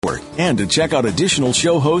And to check out additional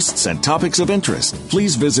show hosts and topics of interest,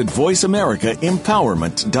 please visit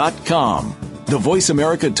VoiceAmericaEmpowerment.com. The Voice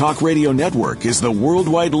America Talk Radio Network is the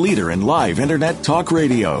worldwide leader in live Internet talk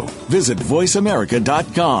radio. Visit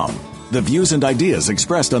VoiceAmerica.com. The views and ideas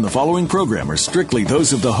expressed on the following program are strictly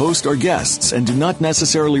those of the host or guests and do not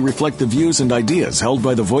necessarily reflect the views and ideas held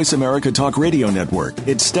by the Voice America Talk Radio Network,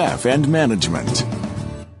 its staff, and management.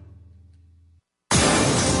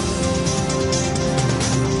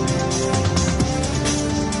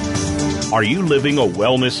 Are you living a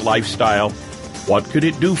wellness lifestyle? What could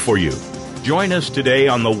it do for you? Join us today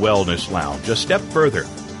on the Wellness Lounge a step further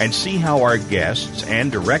and see how our guests and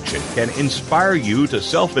direction can inspire you to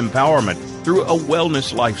self-empowerment through a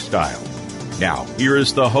wellness lifestyle. Now, here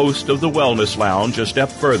is the host of the Wellness Lounge a step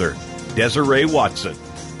further, Desiree Watson.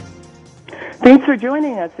 Thanks for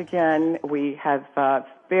joining us again. We have a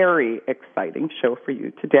very exciting show for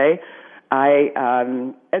you today.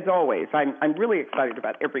 As always, I'm really excited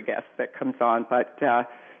about every guest that comes on, but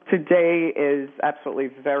today is absolutely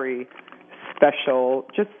very special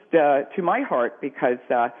just to my heart because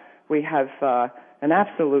we have an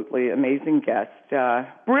absolutely amazing guest,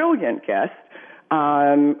 brilliant guest,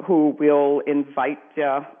 who we'll invite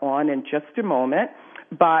on in just a moment.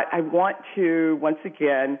 But I want to once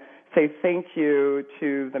again say thank you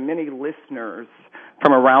to the many listeners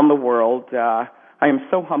from around the world. I am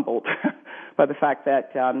so humbled by the fact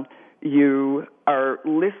that you are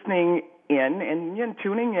listening in and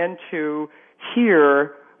tuning in to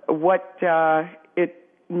hear what it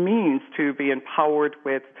means to be empowered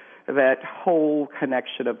with that whole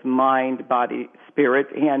connection of mind, body,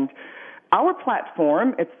 spirit. And our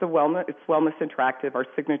platform, it's Wellness Interactive. Our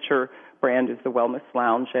signature brand is the Wellness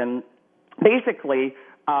Lounge. And basically,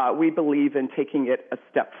 we believe in taking it a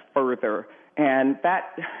step further. And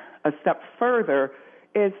that a step further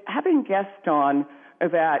is having guests on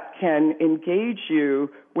that can engage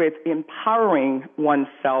you with empowering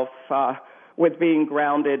oneself with being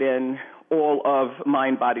grounded in all of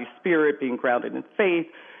mind, body, spirit, being grounded in faith.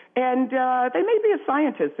 And they may be a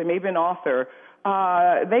scientist, they may be an author,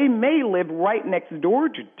 they may live right next door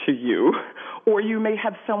to you, or you may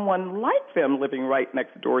have someone like them living right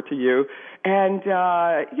next door to you. And,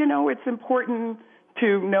 it's important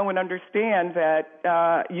to know and understand that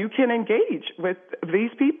you can engage with these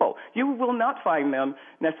people. You will not find them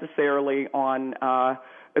necessarily on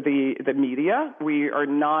the media. We are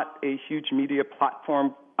not a huge media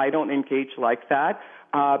platform. I don't engage like that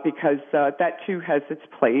because that too has its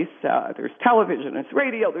place. There's television, there's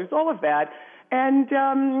radio, there's all of that. And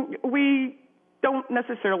we don't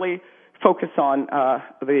necessarily focus on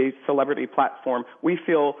the celebrity platform. We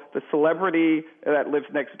feel the celebrity that lives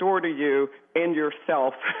next door to you and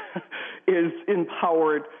yourself is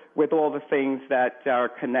empowered with all the things that are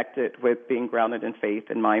connected with being grounded in faith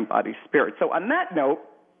and mind, body, spirit. So on that note,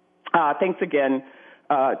 thanks again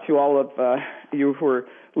to all of you who are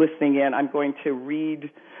listening in. I'm going to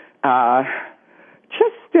read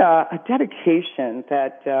just a dedication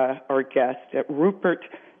that our guest, Rupert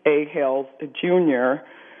A. Hayles, Jr.,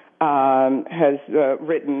 has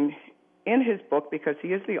written in his book because he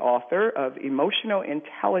is the author of Emotional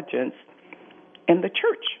Intelligence in the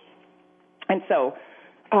Church. And so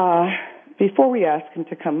before we ask him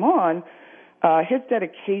to come on, his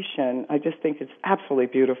dedication, I just think is absolutely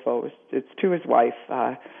beautiful. It's to his wife.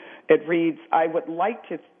 It reads, "I would like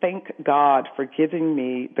to thank God for giving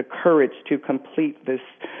me the courage to complete this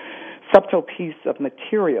subtle piece of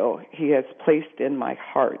material he has placed in my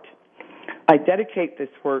heart. I dedicate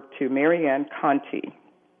this work to Marianne Conti.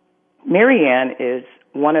 Marianne is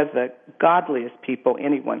one of the godliest people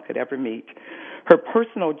anyone could ever meet. Her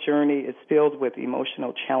personal journey is filled with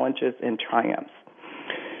emotional challenges and triumphs.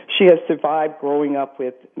 She has survived growing up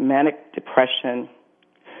with manic depression,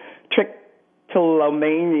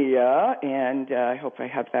 trichotillomania, and I hope I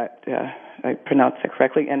have that, I pronounced that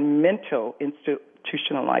correctly, and mental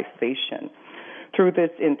institutionalization. Through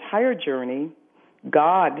this entire journey,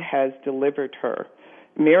 God has delivered her.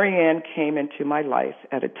 Marianne came into my life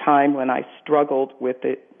at a time when I struggled with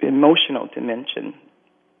the emotional dimension.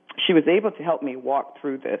 She was able to help me walk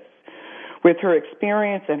through this. With her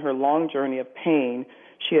experience and her long journey of pain,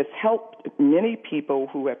 she has helped many people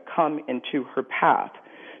who have come into her path.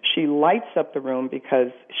 She lights up the room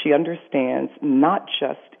because she understands not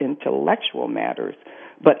just intellectual matters,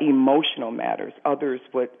 but emotional matters others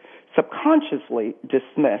would subconsciously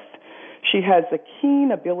dismiss. She has a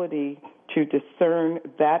keen ability to discern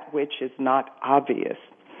that which is not obvious.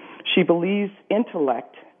 She believes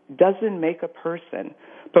intellect doesn't make a person,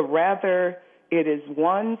 but rather it is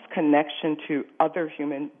one's connection to other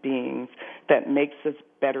human beings that makes us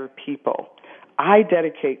better people. I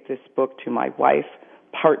dedicate this book to my wife,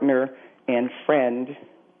 partner, and friend,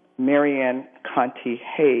 Marianne Conti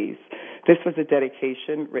Hayes. This was a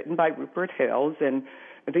dedication written by Rupert Hayles, and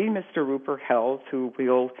the Mr. Rupert Hayles, who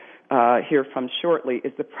we'll hear from shortly,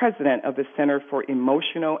 is the president of the Center for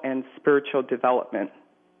Emotional and Spiritual Development.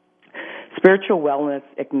 Spiritual wellness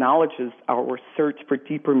acknowledges our search for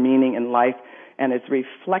deeper meaning in life and is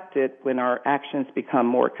reflected when our actions become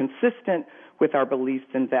more consistent with our beliefs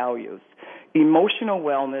and values. Emotional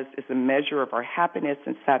wellness is a measure of our happiness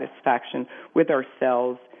and satisfaction with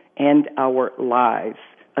ourselves and our lives.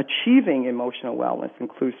 Achieving emotional wellness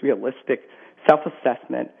includes realistic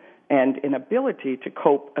self-assessment and an ability to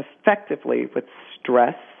cope effectively with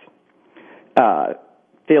stress,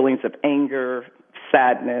 feelings of anger,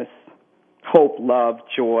 sadness, hope, love,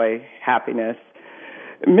 joy, happiness.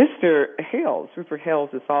 Mr. Hayles, Rupert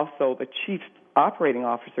Hayles, is also the Chief Operating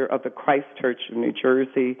Officer of the Christ Church of New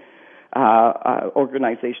Jersey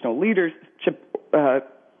Organizational Leaders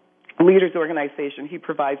Organization. He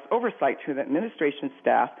provides oversight to the administration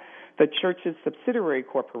staff, the church's subsidiary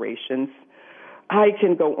corporations. I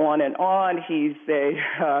can go on and on. He's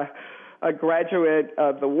a graduate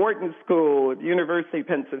of the Wharton School at University of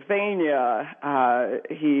Pennsylvania.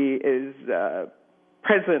 He is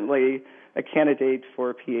presently a candidate for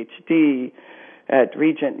a PhD at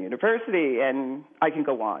Regent University, and I can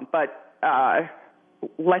go on. But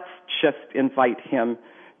let's just invite him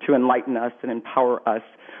to enlighten us and empower us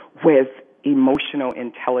with emotional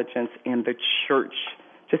intelligence in the church.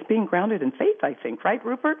 Just being grounded in faith, I think. Right,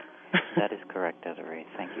 Rupert? That is correct, Desiree.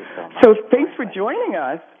 Thank you so much. So thanks for joining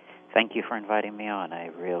us. Thank you for inviting me on. I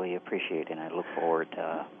really appreciate it, and I look forward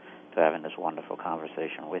to having this wonderful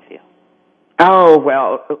conversation with you. Oh,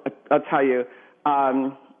 well, I'll tell you,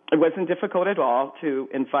 it wasn't difficult at all to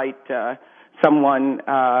invite someone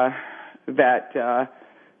that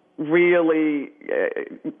really,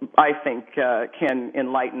 I think, can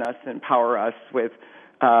enlighten us, empower us with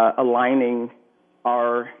aligning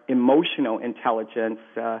our emotional intelligence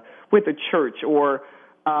with the church, or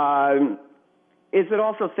is it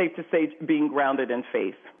also safe to say being grounded in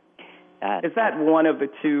faith? Is that one of the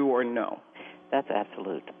two, or no? That's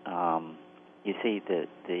absolute. You see,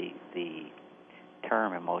 the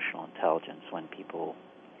term emotional intelligence, when people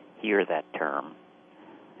hear that term,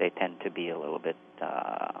 they tend to be a little bit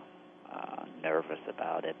nervous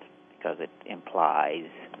about it because it implies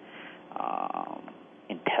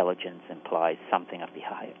intelligence implies something of the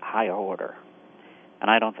higher order.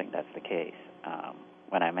 And I don't think that's the case.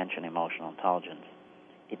 When I mention emotional intelligence,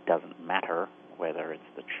 it doesn't matter whether it's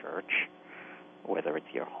the church, whether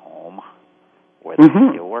it's your home, whether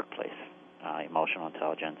it's your workplace. Emotional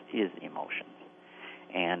intelligence is emotions.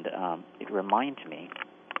 And it reminds me,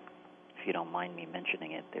 if you don't mind me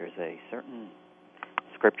mentioning it, there's a certain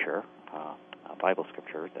scripture, a Bible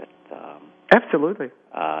scripture that absolutely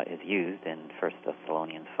is used in 1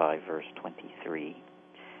 Thessalonians 5, verse 23.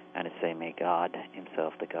 And it says, "May God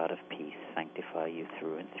himself, the God of peace, sanctify you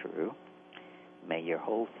through and through. May your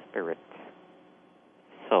whole spirit,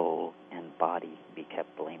 soul, and body be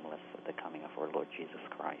kept blameless at the coming of our Lord Jesus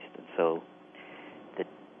Christ." And so the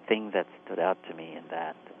thing that stood out to me in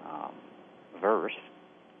that verse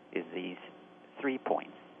is these 3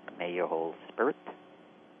 points. May your whole spirit,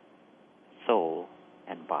 soul,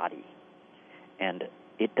 and body. And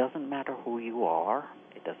it doesn't matter who you are.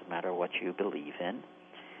 It doesn't matter what you believe in.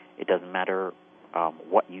 It doesn't matter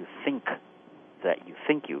what you think that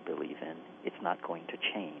you believe in. It's not going to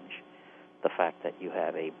change the fact that you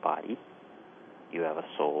have a body, you have a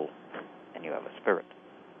soul, and you have a spirit.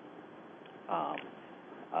 Love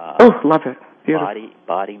it. Beautiful.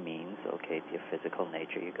 Body means, okay, it's your physical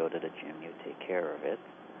nature. You go to the gym, you take care of it.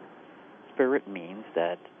 Spirit means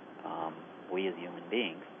that we as human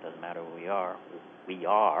beings, doesn't matter who we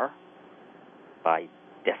are by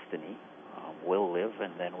destiny, will live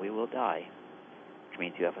and then we will die, which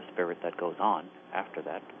means you have a spirit that goes on after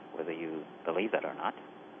that, whether you believe that or not.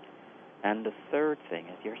 And the third thing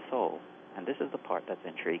is your soul. And this is the part that's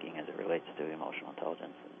intriguing as it relates to emotional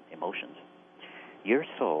intelligence and emotions. Your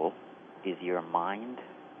soul is your mind,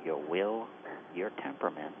 your will, your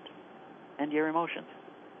temperament, and your emotions.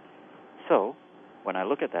 So, when I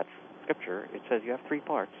look at that scripture, it says you have 3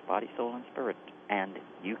 parts, body, soul, and spirit. And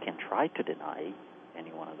you can try to deny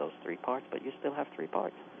any one of those 3 parts, but you still have 3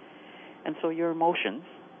 parts. And so your emotions,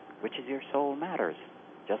 which is your soul, matters.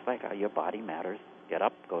 Just like how your body matters. Get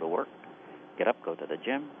up, go to work. Get up, go to the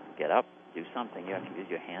gym. Get up, do something. You have to use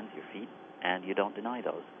your hands, your feet, and you don't deny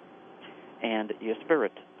those. And your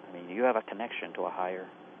spirit, you have a connection to a higher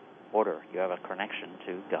order. You have a connection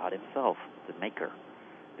to God himself, the maker,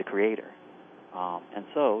 the creator. And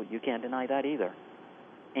so you can't deny that either.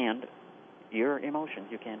 And your emotions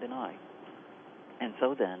you can't deny. And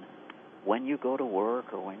so then, when you go to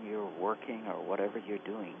work or when you're working or whatever you're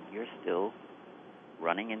doing, you're still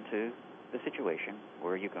running into the situation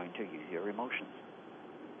where you're going to use your emotions.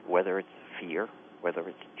 Whether it's fear, whether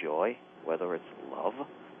it's joy, whether it's love,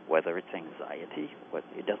 whether it's anxiety,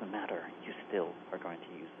 it doesn't matter. You still are going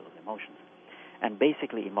to use those emotions. And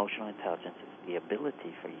basically, emotional intelligence is the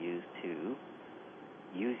ability for you to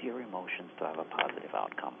use your emotions to have a positive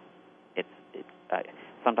outcome.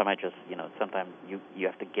 Sometimes you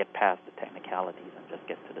have to get past the technicalities and just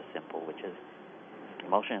get to the simple, which is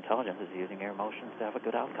emotional intelligence is using your emotions to have a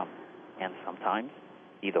good outcome. And sometimes,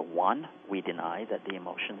 either one, we deny that the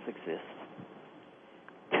emotions exist.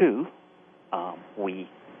 Two, we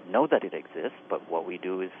know that it exists, but what we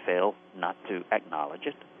do is fail not to acknowledge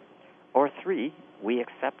it. Or three, we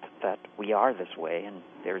accept that we are this way and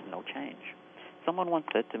there is no change. Someone once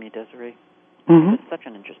said to me, Desiree, it's such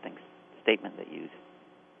an interesting statement they use.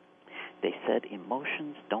 They said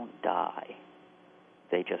emotions don't die.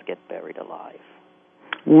 They just get buried alive.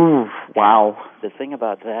 Ooh, wow. And the thing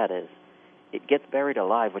about that is it gets buried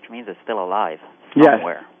alive, which means it's still alive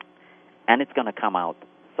somewhere. Yes. And it's going to come out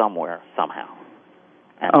somewhere, somehow.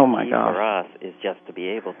 And the key for us is just to be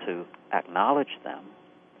able to acknowledge them,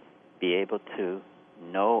 be able to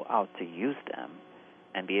know how to use them,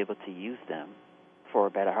 and be able to use them for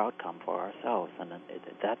a better outcome for ourselves. And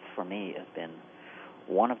that's, for me, has been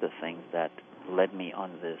one of the things that led me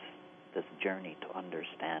on this journey to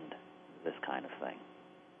understand this kind of thing.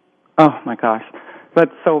 Oh, my gosh.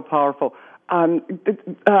 That's so powerful.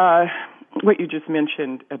 What you just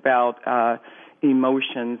mentioned about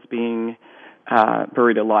emotions being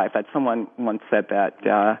buried alive, that someone once said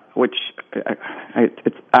that, which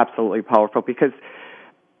it's absolutely powerful, because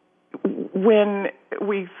when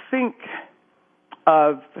we think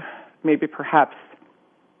of maybe perhaps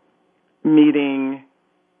meeting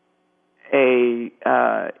a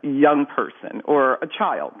young person or a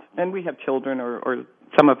child, and we have children, or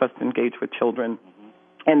some of us engage with children,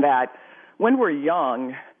 and that when we're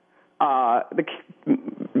young,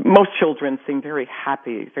 most children seem very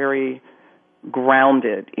happy, very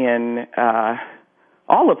grounded in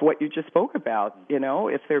all of what you just spoke about. You know,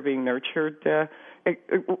 if they're being nurtured,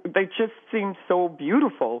 they just seem so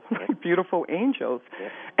beautiful, like beautiful angels.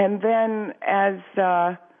 And then as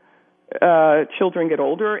children get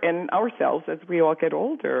older, and ourselves as we all get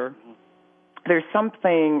older, there's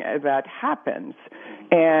something that happens.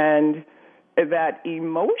 And that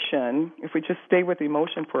emotion, if we just stay with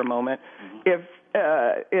emotion for a moment, if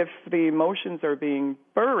the emotions are being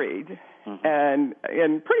buried and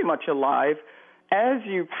pretty much alive, as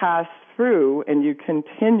you pass through and you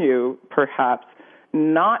continue perhaps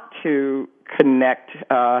not to connect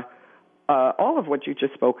all of what you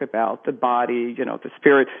just spoke about, the body, the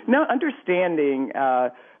spirit, now understanding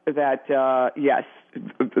that, yes,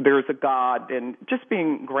 there's a God, and just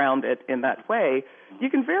being grounded in that way, you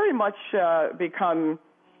can very much become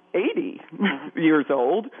 80 years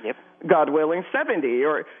old, God willing, 70.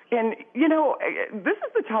 And this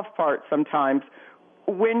is the tough part sometimes.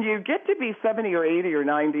 When you get to be 70 or 80 or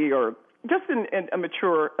 90 or just a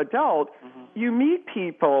mature adult, you meet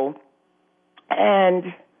people, and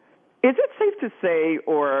is it safe to say,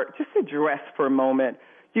 or just address for a moment,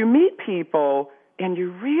 you meet people and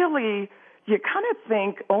you kind of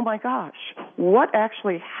think, oh my gosh, what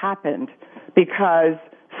actually happened? Because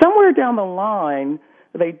somewhere down the line,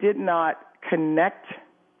 they did not connect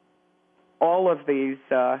all of these,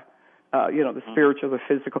 the spiritual, the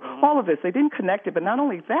physical, all of this. They didn't connect it, but not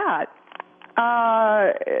only that,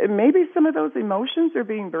 maybe some of those emotions are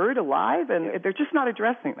being buried alive, and they're just not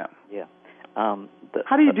addressing them. Yeah.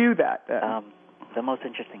 How do you do that? The most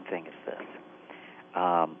interesting thing is this.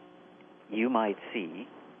 You might see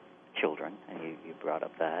children, and you brought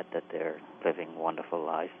up that they're living wonderful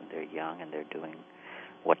lives, and they're young, and they're doing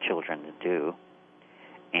what children do.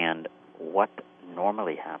 And what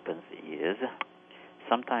normally happens is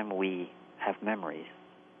sometimes we have memories,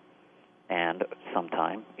 and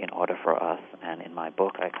sometimes in order for us, and in my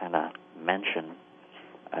book I kind of mention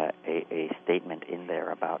a statement in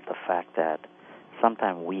there about the fact that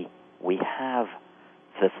sometimes we have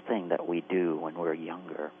this thing that we do when we're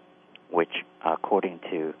younger, which according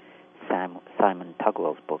to Simon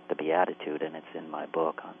Tugwell's book, The Beatitude, and it's in my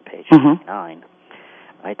book on page 9,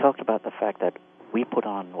 I talked about the fact that we put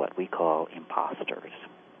on what we call imposters.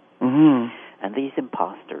 And these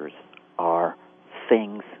imposters are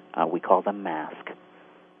things, we call them masks,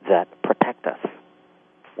 that protect us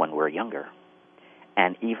when we're younger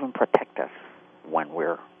and even protect us when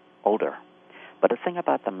we're older. But the thing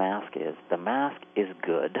about the mask is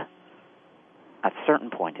good at a certain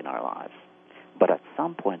point in our lives. But at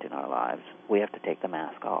some point in our lives, we have to take the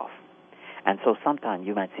mask off. And so sometimes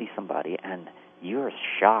you might see somebody and you're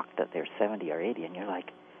shocked that they're 70 or 80, and you're like,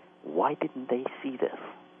 why didn't they see this?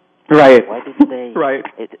 Right. Why didn't they? Right.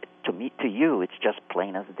 To you, it's just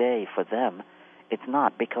plain as day. For them, it's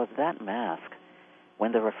not, because that mask,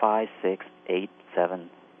 when they were 5, 6, 8, 7,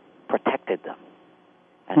 protected them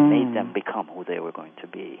and made them become who they were going to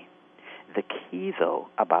be. The key, though,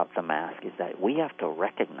 about the mask is that we have to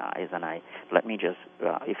recognize, and let me just,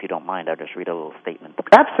 if you don't mind, I'll just read a little statement.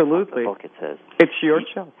 Absolutely. The book, it says, it's your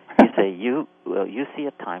show. You say, you see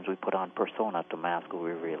at times we put on persona to mask who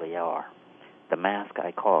we really are. The mask,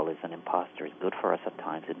 I call, is an imposter. It's good for us at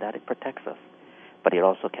times in that it protects us. But it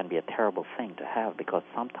also can be a terrible thing to have, because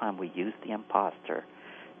sometimes we use the imposter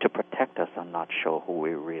to protect us and not show who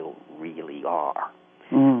we really are.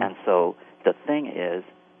 And so the thing is,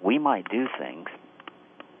 we might do things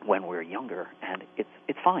when we're younger, and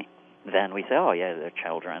it's fine. Then we say, oh, yeah, they're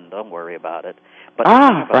children, don't worry about it. But the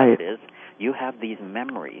thing about it is, you have these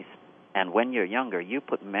memories, and when you're younger, you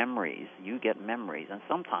put memories, you get memories, and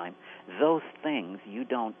sometimes those things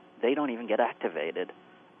they don't even get activated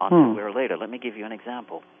until we're later. Let me give you an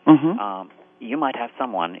example. You might have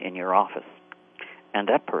someone in your office, and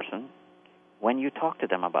that person, when you talk to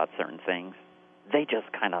them about certain things, they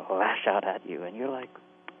just kind of lash out at you, and you're like,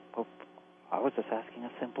 oh, I was just asking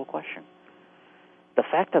a simple question. The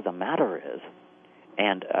fact of the matter is,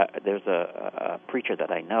 and there's a preacher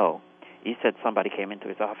that I know, he said somebody came into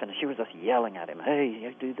his office, and she was just yelling at him, hey,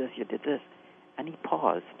 you do this, you did this. And he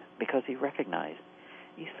paused because he recognized.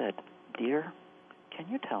 He said, dear, can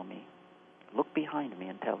you tell me, look behind me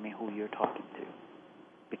and tell me who you're talking to,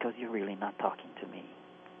 because you're really not talking to me.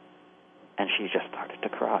 And she just started to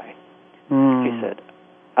cry. She said,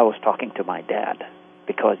 I was talking to my dad,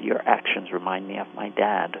 because your actions remind me of my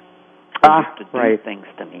dad, who used to do things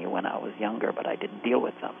to me when I was younger, but I didn't deal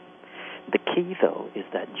with them. The key, though, is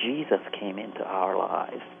that Jesus came into our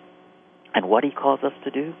lives, and what he calls us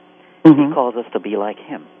to do, he calls us to be like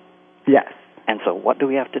him. Yes. And so what do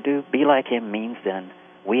we have to do? Be like him means then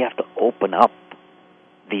we have to open up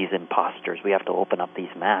these imposters. We have to open up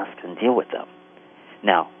these masks and deal with them.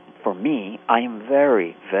 Now, for me, I am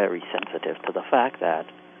very, very sensitive to the fact that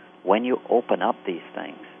when you open up these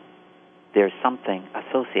things, there's something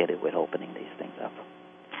associated with opening these things up.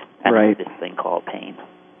 And it's this thing called pain.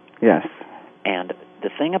 Yes. And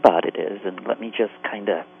the thing about it is, and let me just kind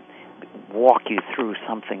of walk you through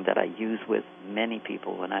something that I use with many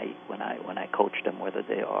people when I coach them, whether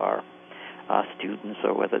they are students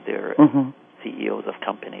or whether they're CEOs of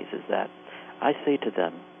companies, is that I say to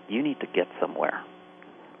them, you need to get somewhere,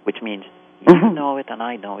 which means you know it and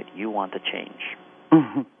I know it, you want to change.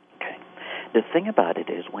 Okay. The thing about it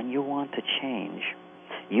is, when you want to change,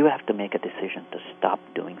 you have to make a decision to stop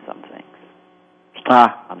doing some things.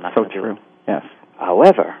 I'm not so going to do true. it. Yes.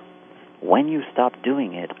 However, when you stop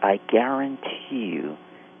doing it, I guarantee you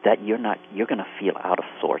that you're going to feel out of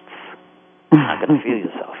sorts. You're not going to feel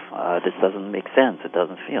yourself. This doesn't make sense. It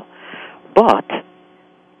doesn't feel. But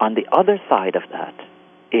on the other side of that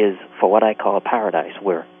is for what I call paradise,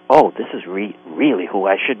 where, this is really who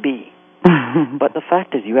I should be. But the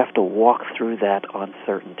fact is, you have to walk through that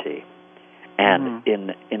uncertainty. And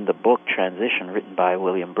in the book Transition, written by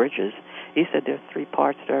William Bridges, he said there are 3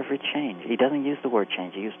 parts to every change. He doesn't use the word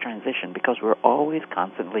change. He used transition, because we're always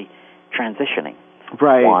constantly transitioning.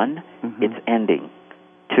 Right. 1, it's ending.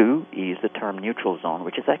 2, he used the term neutral zone,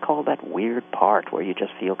 which is, I call that weird part where you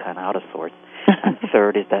just feel kind of out of sorts. And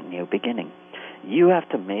 3rd is that new beginning. You have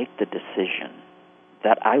to make the decision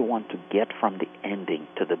that I want to get from the ending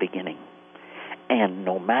to the beginning. And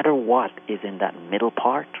no matter what is in that middle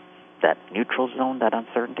part, that neutral zone, that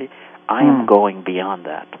uncertainty, I am going beyond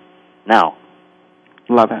that. Now,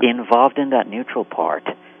 involved in that neutral part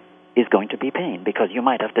is going to be pain, because you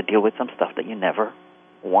might have to deal with some stuff that you never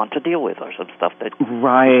want to deal with, or some stuff that you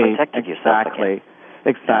protected yourself against.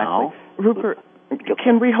 Exactly. Now, Rupert,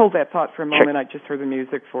 can we hold that thought for a moment? Sure. I just heard the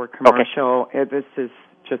music for a commercial. Okay. This is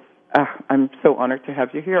just, I'm so honored to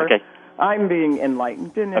have you here. Okay. I'm being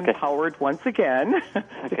enlightened and empowered once again,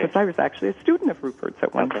 because I was actually a student of Rupert's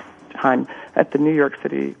at one time at the New York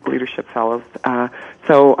City Leadership Fellows.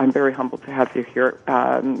 So I'm very humbled to have you here.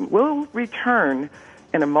 We'll return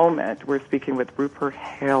in a moment. We're speaking with Rupert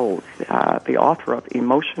Hayles, the author of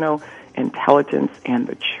Emotional Intelligence and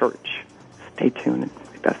the Church. Stay tuned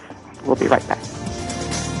with us. We'll be right back.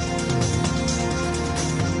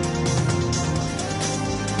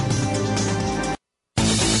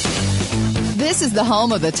 This is the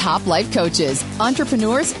home of the top life coaches,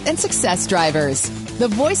 entrepreneurs, and success drivers. The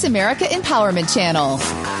Voice America Empowerment Channel.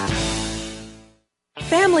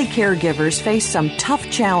 Family caregivers face some tough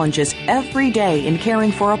challenges every day in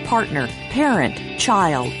caring for a partner, parent,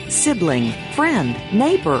 child, sibling, friend,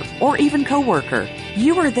 neighbor, or even coworker.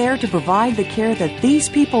 You are there to provide the care that these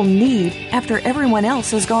people need after everyone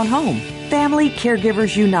else has gone home. Family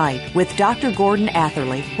Caregivers Unite with Dr. Gordon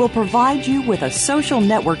Atherley will provide you with a social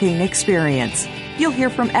networking experience. You'll hear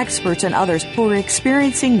from experts and others who are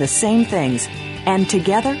experiencing the same things, and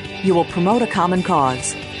together you will promote a common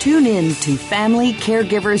cause. Tune in to Family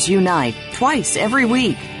Caregivers Unite twice every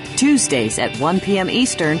week, Tuesdays at 1 p.m.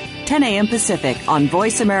 Eastern, 10 a.m. Pacific on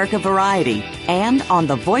Voice America Variety, and on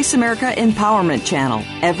the Voice America Empowerment Channel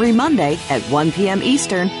every Monday at 1 p.m.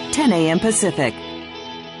 Eastern, 10 a.m. Pacific.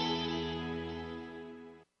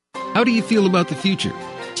 How do you feel about the future?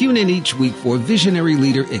 Tune in each week for Visionary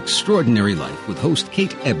Leader Extraordinary Life with host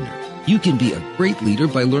Kate Ebner. You can be a great leader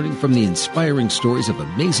by learning from the inspiring stories of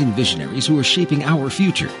amazing visionaries who are shaping our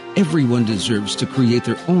future. Everyone deserves to create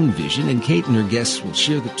their own vision, and Kate and her guests will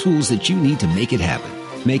share the tools that you need to make it happen.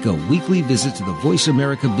 Make a weekly visit to the Voice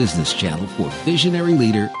America Business Channel for Visionary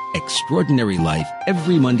Leader Extraordinary Life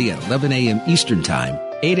every Monday at 11 a.m. Eastern Time,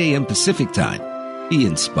 8 a.m. Pacific Time. Be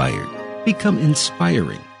inspired. Become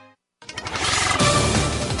inspiring.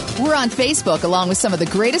 We're on Facebook along with some of the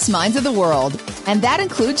greatest minds of the world, and that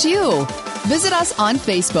includes you. Visit us on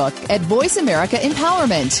Facebook at Voice America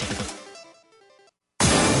Empowerment.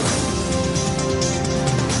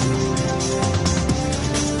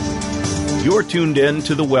 You're tuned in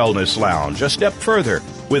to the Wellness Lounge, a step further,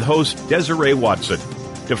 with host Desiree Watson.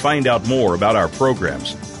 To find out more about our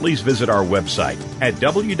programs, please visit our website at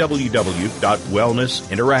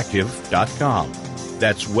www.wellnessinteractive.com.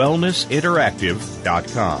 That's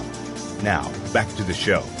wellnessinteractive.com. Now, back to the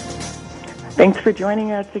show. Thanks for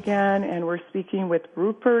joining us again, and we're speaking with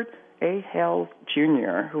Rupert A. Hayles,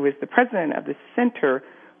 Jr., who is the president of the Center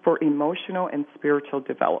for Emotional and Spiritual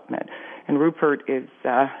Development. And Rupert is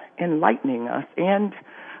enlightening us and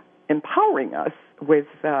empowering us with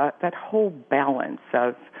that whole balance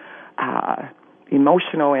of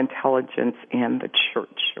emotional intelligence and the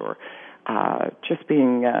church, or just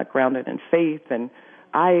being grounded in faith. And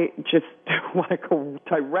I just want to go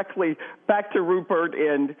directly back to Rupert,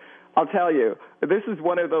 and I'll tell you, this is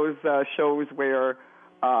one of those shows where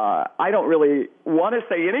I don't really want to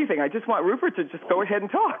say anything. I just want Rupert to just go ahead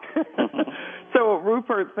and talk. So,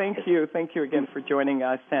 Rupert, thank you. Thank you again for joining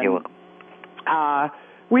us. And you're welcome.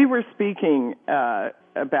 We were speaking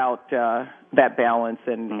about that balance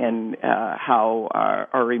and how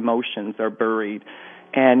our emotions are buried.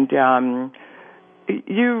 And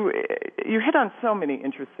you hit on so many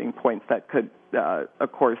interesting points that could,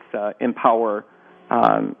 of course, empower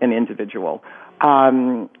an individual.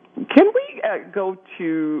 Can we go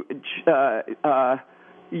to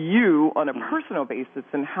you on a personal basis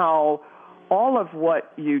and how all of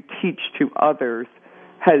what you teach to others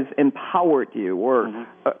has empowered you, or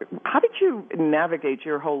how did you navigate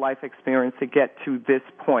your whole life experience to get to this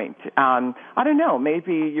point? I don't know,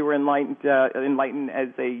 maybe you were enlightened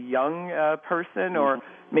as a young person, or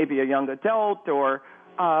maybe a young adult, or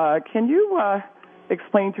can you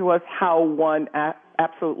explain to us how one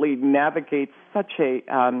absolutely navigates such a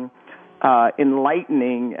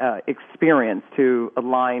enlightening experience to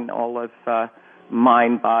align all of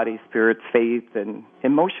mind, body, spirit, faith, and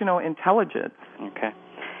emotional intelligence? Okay.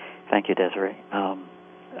 Thank you, Desiree. A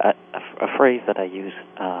phrase that I use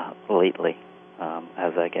lately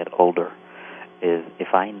as I get older is,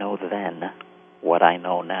 if I know then what I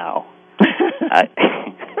know now, I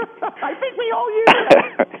think we all use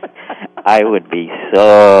that. I would be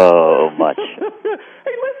so much.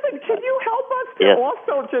 Hey, listen, can you help us to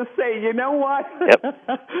also just say, you know what?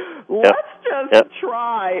 Let's just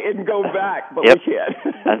try and go back, but we can't.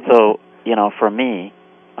 And so, for me,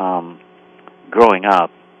 growing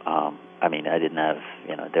up, I didn't have,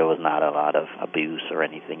 there was not a lot of abuse or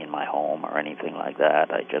anything in my home or anything like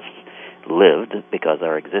that. I just lived because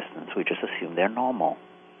our existence, we just assumed they're normal.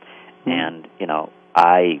 And,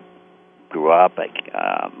 I grew up,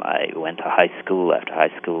 I went to high school. After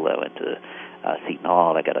high school, I went to Seton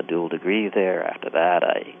Hall. I got a dual degree there. After that,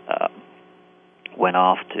 I went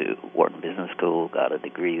off to Wharton Business School, got a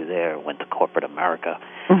degree there, went to corporate America.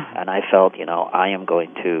 And I felt, I am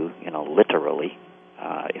going to, literally,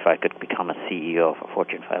 if I could become a CEO of a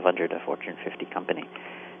Fortune 500, a Fortune 50 company,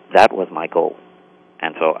 that was my goal.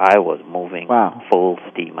 And so I was moving full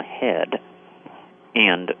steam ahead.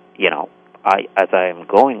 And, as I am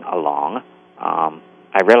going along,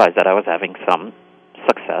 I realized that I was having some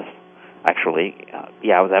success. actually.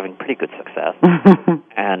 I was having pretty good success.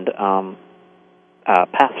 And a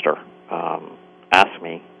pastor asked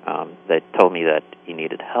me, they told me that he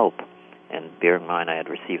needed help. And bear in mind, I had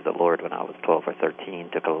received the Lord when I was 12 or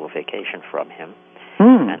 13, took a little vacation from him,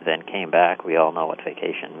 and then came back. We all know what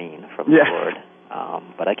vacation means from the Lord.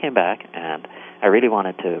 But I came back, and I really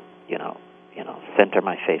wanted to, center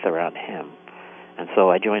my faith around him. And so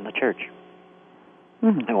I joined the church.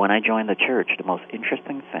 And when I joined the church, the most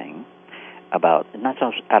interesting thing about, not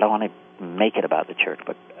so, I don't want to make it about the church,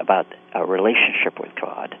 but about a relationship with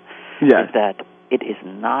God, is that it is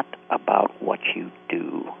not about what you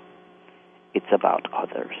do. It's about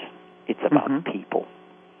others. It's about people.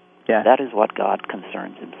 Yeah. That is what God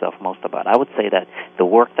concerns himself most about. I would say that the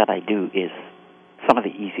work that I do is some of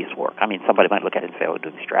the easiest work. I mean, somebody might look at it and say, oh,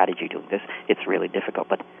 doing strategy, doing this, it's really difficult.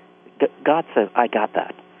 But God says, I got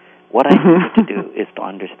that. What I need you to do is to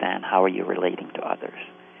understand, how are you relating to others?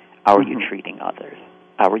 How are you treating others?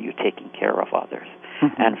 How are you taking care of others?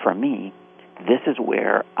 And for me, this is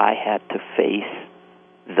where I had to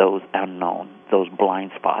face those unknown, those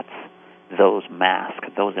blind spots, those masks,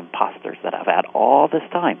 those imposters that I've had all this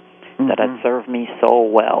time that had served me so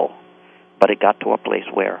well. But it got to a place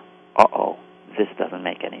where, this doesn't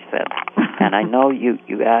make any sense. And I know you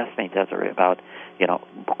asked me, Desiree, about,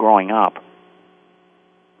 growing up.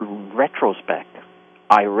 Retrospect,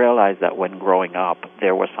 I realized that when growing up,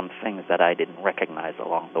 there were some things that I didn't recognize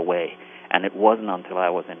along the way. And it wasn't until I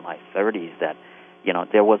was in my 30s that,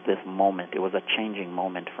 there was this moment. It was a changing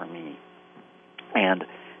moment for me. And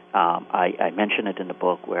I mentioned it in the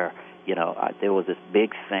book where, there was this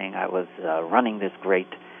big thing. I was running this great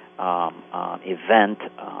event.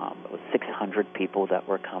 It was 600 people that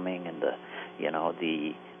were coming, and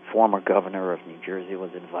the former governor of New Jersey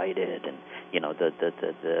was invited, and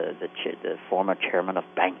the former chairman of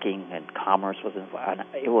banking and commerce was invited.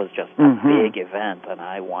 It was just a big event, and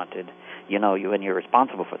I wanted, when you're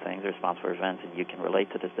responsible for things, you're responsible for events, and you can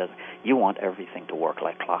relate to this. You want everything to work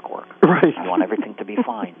like clockwork. Right. You want everything to be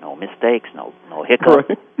fine, no mistakes, no hiccups.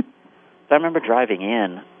 Right. So I remember driving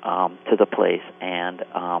in to the place, and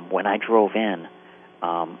when I drove in,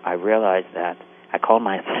 I realized that I called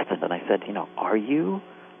my assistant and I said, are you,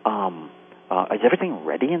 is everything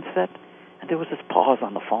ready and set? And there was this pause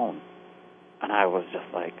on the phone, and I was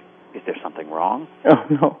just like, is there something wrong? Oh,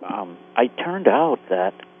 no. It turned out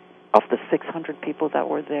that of the 600 people that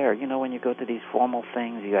were there, when you go to these formal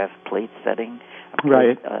things, you have plate setting,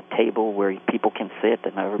 a table where people can sit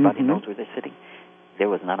and everybody knows where they're sitting. There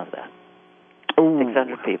was none of that.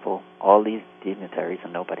 600 people, all these dignitaries,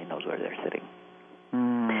 and nobody knows where they're sitting.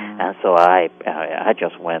 And so I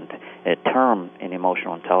just went. A term in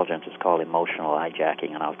emotional intelligence is called emotional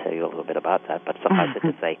hijacking, and I'll tell you a little bit about that. But suffice it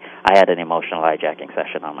to say, I had an emotional hijacking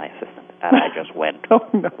session on my assistant, and I just went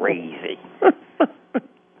crazy.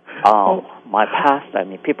 My past,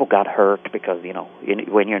 people got hurt because,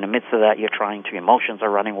 when you're in the midst of that, you're trying to, emotions are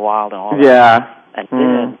running wild and all that. Yeah. And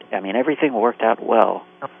then, everything worked out well.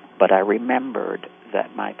 But I remembered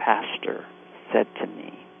that my pastor said to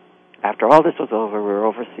me, after all this was over, we were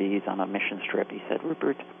overseas on a mission trip, he said,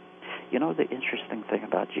 Rupert, the interesting thing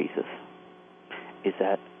about Jesus is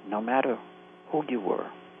that no matter who you were,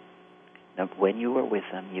 when you were with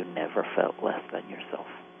him, you never felt less than yourself.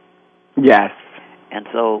 Yes. And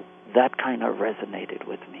so that kind of resonated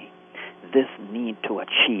with me. This need to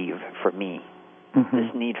achieve for me,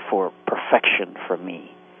 this need for perfection for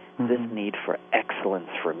me, this need for excellence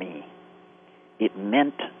for me. It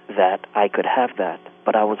meant that I could have that,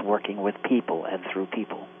 but I was working with people and through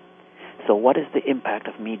people. So what is the impact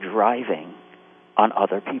of me driving on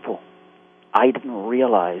other people? I didn't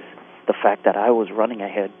realize the fact that I was running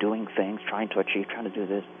ahead, doing things, trying to achieve, trying to do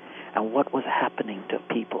this, and what was happening to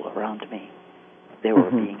people around me. They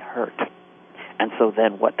were being hurt. And so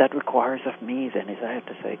then what that requires of me then is I have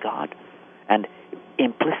to say, God, and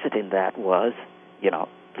implicit in that was,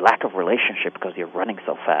 lack of relationship because you're running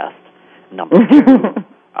so fast. Number two,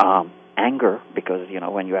 anger because,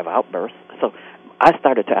 when you have outbursts. So I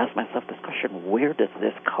started to ask myself this question, where does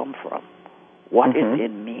this come from? What is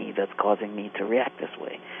in me that's causing me to react this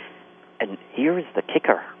way? And here is the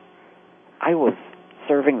kicker. I was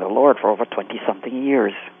serving the Lord for over 20-something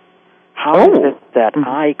years. How is it that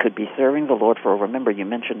I could be serving the Lord for, remember you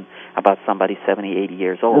mentioned about somebody 70, 80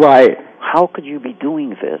 years old. Right. How could you be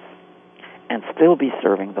doing this and still be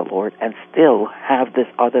serving the Lord and still have this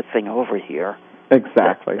other thing over here?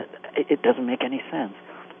 Exactly. It doesn't make any sense.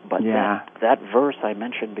 But that verse I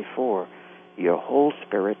mentioned before, your whole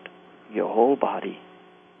spirit, your whole body,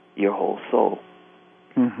 your whole soul.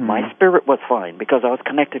 My spirit was fine because I was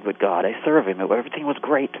connected with God. I served him. Everything was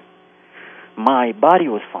great. My body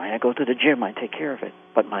was fine. I go to the gym. I take care of it.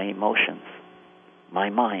 But my emotions, my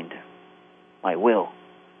mind, my will,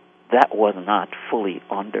 that was not fully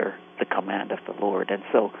under the command of the Lord. And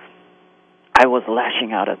so I was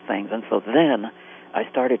lashing out at things. And so then I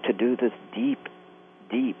started to do this deep,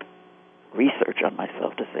 deep research on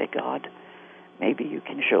myself to say, God, maybe you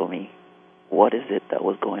can show me what is it that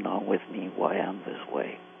was going on with me, why I'm this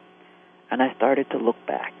way. And I started to look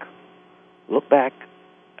back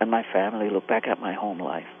at my family, look back at my home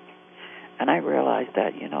life. And I realized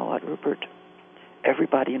that, you know what, Rupert,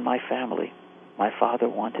 everybody in my family, my father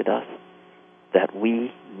wanted us, that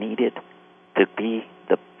we needed to be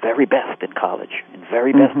the very best in college and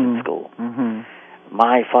very best in school.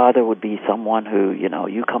 My father would be someone who, you know,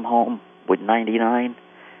 you come home with 99%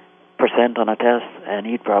 on a test, and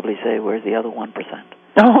he'd probably say, where's the other 1%?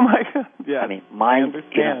 Oh, my God. Yeah. I mean, mine, I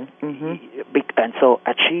understand. And so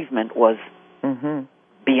achievement was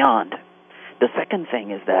beyond. The second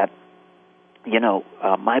thing is that, you know,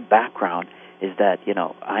 my background is that, you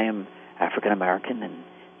know, I am African American, and,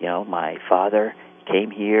 you know, my father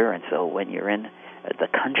came here, and so when you're in the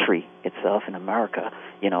country itself in America,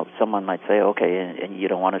 you know, someone might say, okay, and you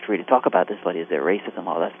don't want to really talk about this, but is there racism,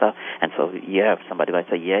 all that stuff? And so, yeah, somebody might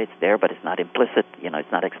say, yeah, it's there, but it's not implicit, you know,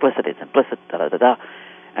 it's not explicit, it's implicit, da-da-da-da.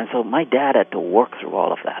 And so my dad had to work through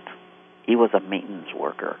all of that. He was a maintenance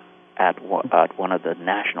worker at one of the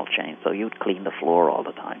national chains, so he would clean the floor all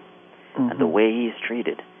the time. And the way he's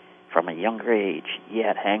treated from a younger age, he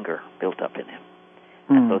had anger built up in him.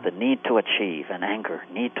 And so the need to achieve and anger,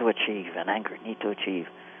 need to achieve and anger, need to achieve,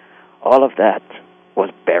 all of that was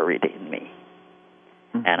buried in me.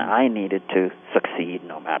 And I needed to succeed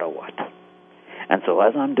no matter what. And so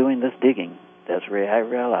as I'm doing this digging, Desiree, I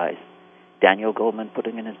realized Daniel Goleman put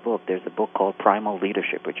it in his book. There's a book called Primal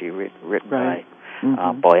Leadership, which he written by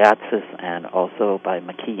Boyatzis and also by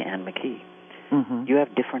McKee, Ann McKee. You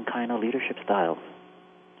have different kind of leadership styles.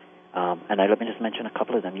 And let me just mention a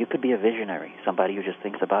couple of them. You could be a visionary, somebody who just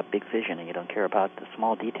thinks about big vision and you don't care about the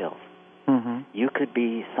small details. You could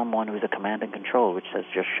be someone who's a command and control, which says,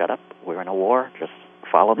 just shut up, we're in a war, just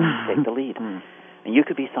follow me, take the lead. And you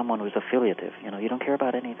could be someone who's affiliative. You know, you don't care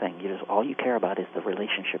about anything. All you care about is the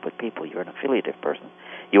relationship with people. You're an affiliative person.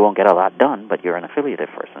 You won't get a lot done, but you're an affiliative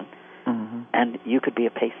person. And you could be a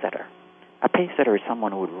pace setter. A pace setter is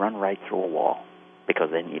someone who would run right through a wall because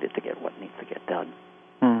they needed to get what needs to get done.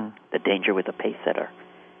 The danger with a pace setter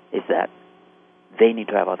is that they need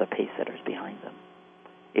to have other pace setters behind them.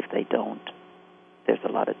 If they don't, there's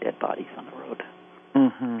a lot of dead bodies on the road.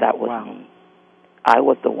 That was me. I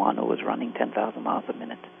was the one who was running 10,000 miles a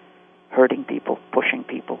minute, hurting people, pushing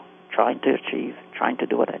people, trying to achieve, trying to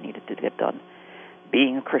do what I needed to get done.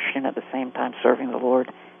 Being a Christian at the same time, serving the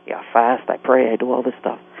Lord. Yeah, I fast, I pray, I do all this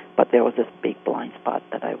stuff. But there was this big blind spot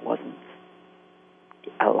that I wasn't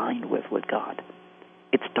aligned with God.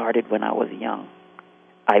 It started when I was young.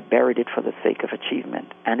 I buried it for the sake of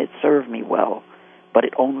achievement, and it served me well, but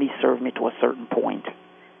it only served me to a certain point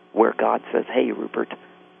where God says, hey, Rupert,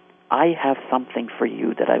 I have something for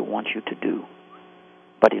you that I want you to do,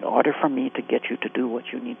 but in order for me to get you to do what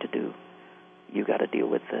you need to do, you got to deal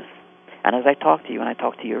with this. And as I talk to you and I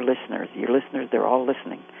talk to your listeners, they're all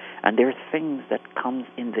listening, and there's things that comes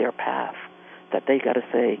in their path that they got to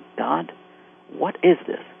say, God, what is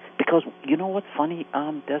this? Because you know what's funny,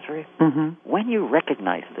 Desiree? When you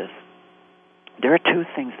recognize this, there are two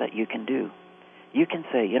things that you can do. You can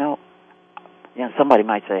say, you know, somebody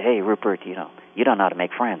might say, hey, Rupert, you don't know how to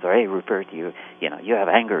make friends, or hey, Rupert, you have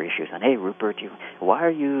anger issues, and hey, Rupert, why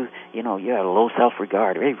are you have low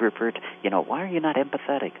self-regard, or hey, Rupert, why are you not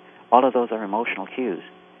empathetic? All of those are emotional cues.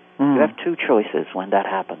 You have two choices when that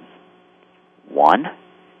happens. One,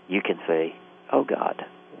 you can say, oh, God,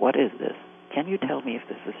 what is this? Can you tell me if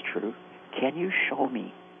this is true? Can you show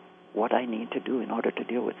me what I need to do in order to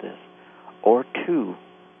deal with this? Or two,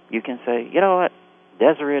 you can say, you know what,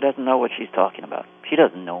 Desiree doesn't know what she's talking about. She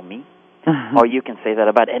doesn't know me. Or you can say that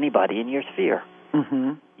about anybody in your sphere.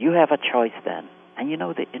 You have a choice then. And you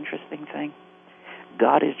know the interesting thing?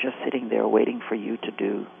 God is just sitting there waiting for you to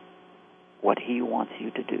do what He wants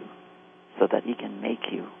you to do so that He can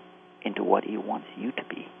make you into what He wants you to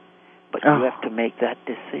be. But you have to make that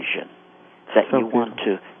decision that you want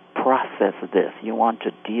to process this, you want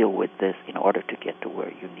to deal with this in order to get to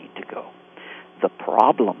where you need to go. The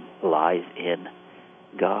problem lies in,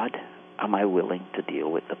 God, am I willing to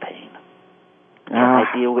deal with the pain? Can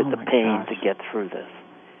I deal with the pain to get through this?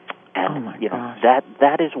 And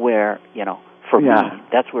that is where, for me,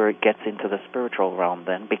 that's where it gets into the spiritual realm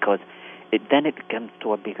then, because it comes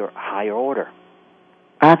to a bigger, higher order.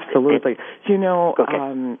 Absolutely.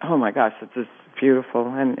 Okay. Oh my gosh, it's just beautiful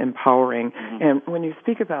and empowering. Mm-hmm. And when you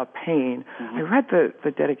speak about pain, mm-hmm. I read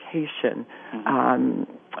the dedication mm-hmm.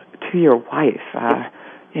 To your wife, yep.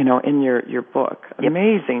 In your book. Yep.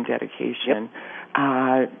 Amazing dedication.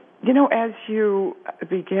 Yep. As you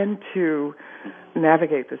begin to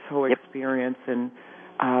navigate this whole yep. experience, and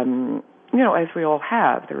as we all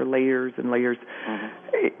have, there are layers and layers.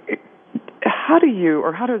 Mm-hmm. How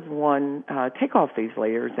does one take off these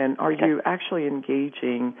layers? And are okay. you actually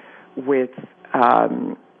engaging with,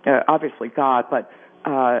 obviously God, but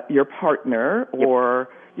your partner yep. or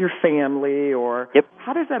your family, or yep.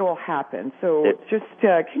 how does that all happen? So just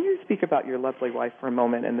can you speak about your lovely wife for a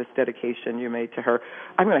moment and this dedication you made to her?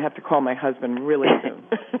 I'm going to have to call my husband really soon.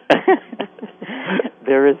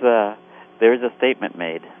 There is a statement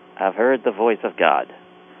made. I've heard the voice of God,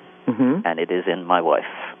 mm-hmm. and it is in my wife.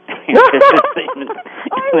 I love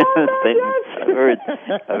that, yes.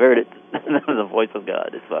 I've heard it. The voice of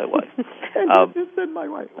God is my wife. And you just said my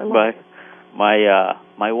wife. I love it.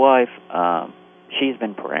 My wife, she's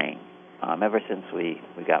been praying ever since we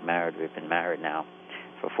got married. We've been married now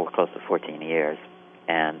for close to 14 years,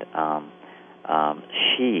 and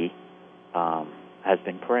she has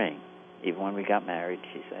been praying. Even when we got married,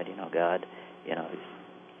 she said, God,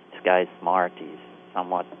 this guy's smart. He's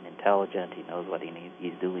somewhat intelligent. He knows what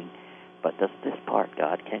he's doing. But this part,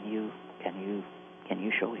 God, can you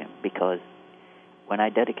show him? Because when I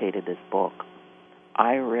dedicated this book,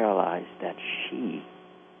 I realized that she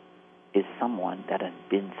is someone that has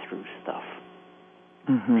been through stuff.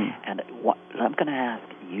 Mm-hmm. And I'm going to ask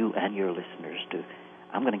you and your listeners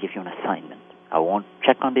I'm going to give you an assignment. I won't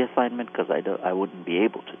check on the assignment because I wouldn't be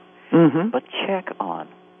able to. Mm-hmm. But check on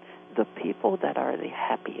the people that are the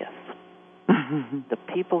happiest, mm-hmm. the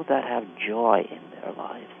people that have joy in their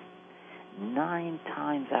lives. 9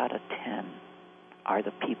 times out of 10 are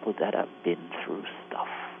the people that have been through stuff.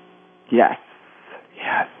 Yes.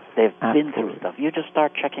 They've Absolutely. been through stuff. You just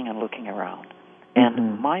start checking and looking around. And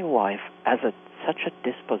mm-hmm. my wife has such a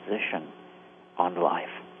disposition on life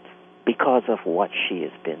because of what she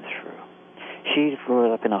has been through. She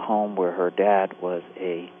grew up in a home where her dad was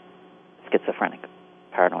a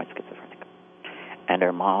paranoid schizophrenic. And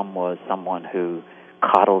her mom was someone who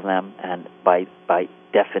coddled them, and by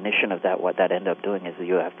definition of that, what that ended up doing is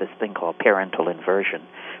you have this thing called parental inversion,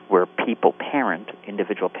 where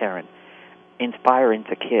individual parent, inspire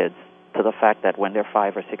into kids to the fact that when they're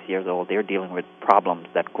 5 or 6 years old, they're dealing with problems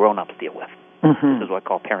that grown-ups deal with. Mm-hmm. This is what I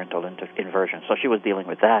call parental inversion. So she was dealing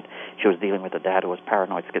with that. She was dealing with a dad who was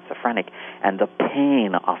paranoid schizophrenic, and the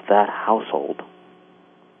pain of that household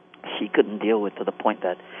she couldn't deal with, to the point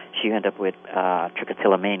that she ended up with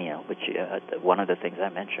trichotillomania, which one of the things I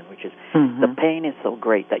mentioned, which is mm-hmm. the pain is so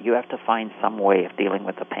great that you have to find some way of dealing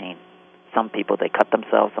with the pain. Some people, they cut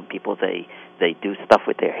themselves. Some people, they do stuff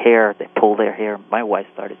with their hair. They pull their hair. My wife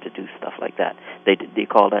started to do stuff like that. They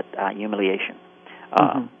call that humiliation,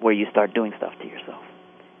 mm-hmm. where you start doing stuff to yourself.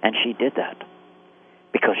 And she did that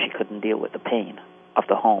because she couldn't deal with the pain of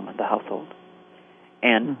the home and the household.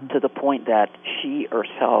 And mm-hmm. to the point that she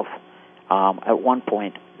herself, at one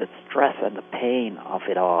point, the stress and the pain of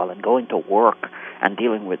it all, and going to work and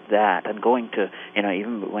dealing with that, and going to,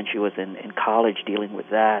 even when she was in college, dealing with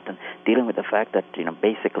that, and dealing with the fact that,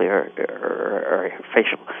 basically her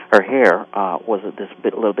hair was a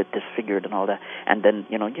little bit disfigured and all that. And then,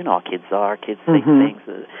 how kids are, kids think mm-hmm.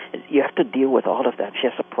 things. You have to deal with all of that. She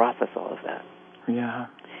has to process all of that. Yeah.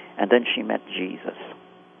 And then she met Jesus.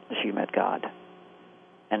 She met God.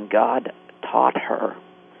 And God taught her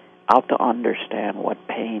how to understand what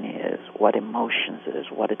pain is, what emotions is,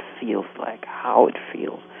 what it feels like, how it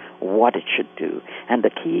feels, what it should do. And the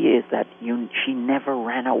key is that she never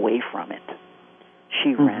ran away from it.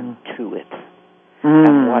 She mm-hmm. ran to it. Mm.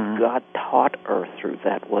 And what God taught her through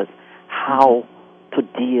that was how to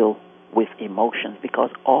deal with emotions,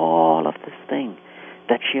 because all of this thing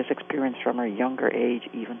that she has experienced from her younger age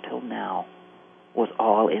even till now was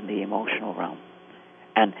all in the emotional realm.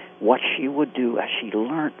 And what she would do as she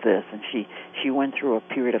learned this, and she went through a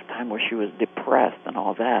period of time where she was depressed and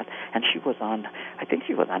all that, and she was on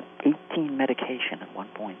 18 medication at one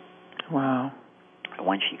point. Wow.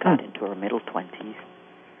 When she got into her middle 20s,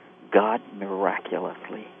 God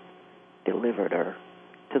miraculously delivered her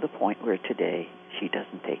to the point where today she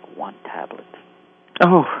doesn't take one tablet.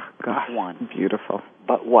 Oh, gosh. One. Beautiful.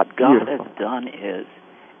 But what God has done is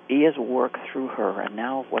He has worked through her, and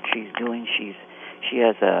now what she's doing, she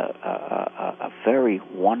has a very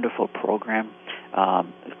wonderful program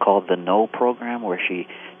called the Know Program, where she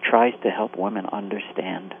tries to help women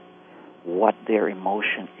understand what their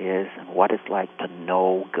emotion is and what it's like to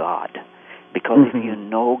know God. Because if you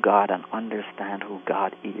know God and understand who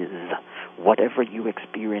God is, whatever you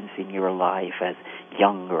experience in your life as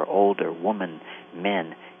young or older, woman,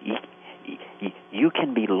 men, you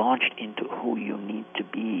can be launched into who you need to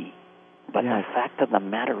be. But the fact of the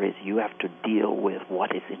matter is you have to deal with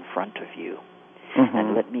what is in front of you.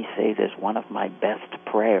 And let me say this, one of my best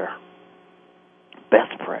prayer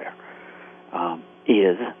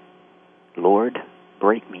is, Lord,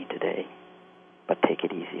 break me today, but take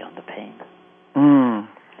it easy on the pain. Wow.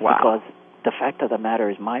 Because the fact of the matter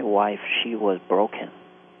is my wife, she was broken.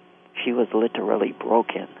 She was literally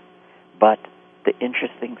broken. But the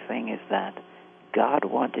interesting thing is that God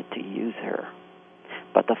wanted to use her.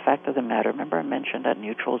 But the fact of the matter, remember I mentioned that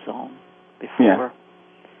neutral zone before? Yeah.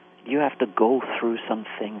 You have to go through some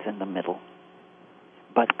things in the middle.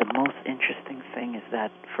 But the most interesting thing is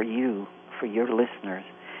that for you, for your listeners,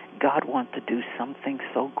 God wants to do something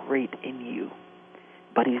so great in you.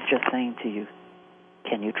 But He's just saying to you,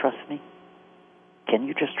 can you trust me? Can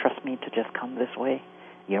you just trust me to just come this way?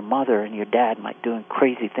 Your mother and your dad might be doing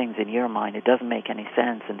crazy things in your mind. It doesn't make any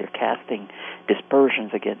sense, and they're casting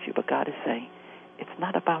dispersions against you. But God is saying, it's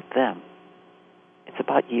not about them. It's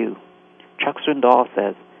about you. Chuck Swindoll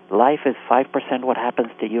says, life is 5% what happens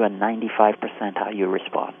to you and 95% how you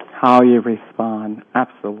respond. How you respond,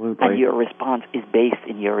 absolutely. And your response is based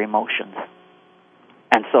in your emotions.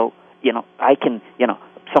 And so,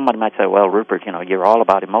 someone might say, well, Rupert, you're all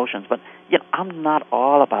about emotions. But, I'm not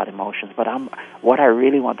all about emotions, but what I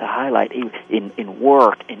really want to highlight in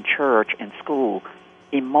work, in church, in school,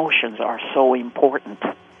 emotions are so important.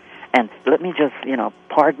 And let me just,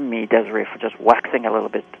 pardon me, Desiree, for just waxing a little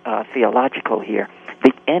bit theological here.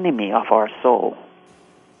 The enemy of our soul,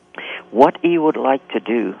 what he would like to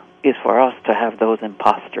do is for us to have those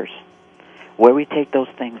imposters, where we take those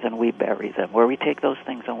things and we bury them, where we take those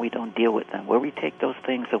things and we don't deal with them, where we take those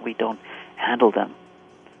things and we don't handle them.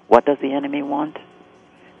 What does the enemy want?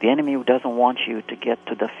 The enemy doesn't want you to get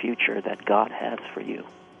to the future that God has for you.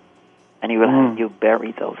 And he will have you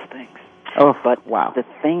bury those things. Oh, but wow. The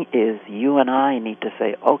thing is, you and I need to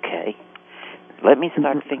say, okay, let me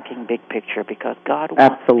start thinking big picture, because God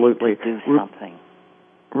wants me to do something.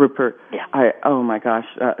 Rupert, oh my gosh,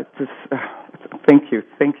 thank you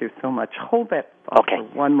so much. Hold that thought for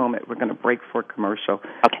one moment. We're going to break for commercial,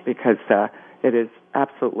 because it is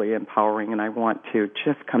absolutely empowering, and I want to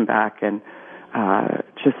just come back and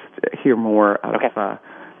just hear more of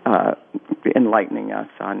enlightening us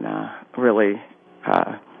on really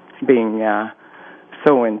being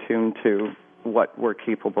so in tune to what we're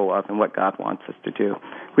capable of and what God wants us to do.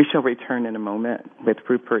 We shall return in a moment with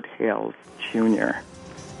Rupert Hayles, Jr.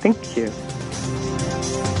 Thank you.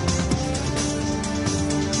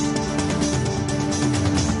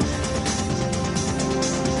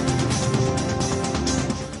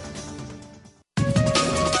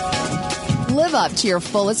 Live up to your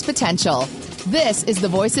fullest potential. This is the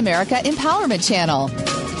Voice America Empowerment Channel.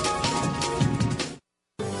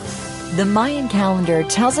 The Mayan calendar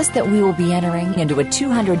tells us that we will be entering into a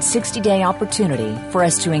 260-day opportunity for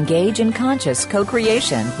us to engage in conscious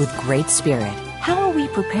co-creation with Great Spirit. How will we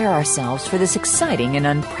prepare ourselves for this exciting and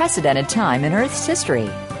unprecedented time in Earth's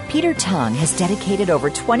history? Peter Tung has dedicated over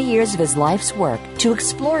 20 years of his life's work to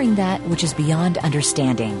exploring that which is beyond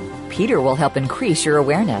understanding. Peter will help increase your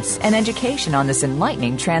awareness and education on this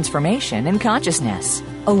enlightening transformation in consciousness.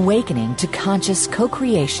 Awakening to Conscious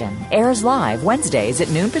Co-Creation airs live Wednesdays at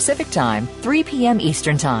noon Pacific Time, 3 p.m.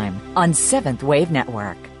 Eastern Time on 7th Wave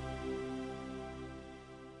Network.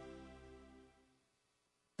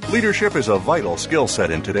 Leadership is a vital skill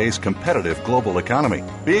set in today's competitive global economy.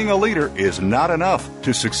 Being a leader is not enough.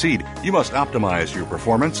 To succeed, you must optimize your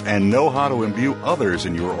performance and know how to imbue others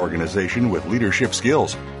in your organization with leadership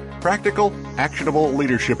skills. Practical, actionable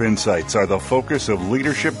leadership insights are the focus of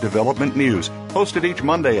Leadership Development News, hosted each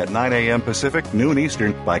Monday at 9 a.m. Pacific, noon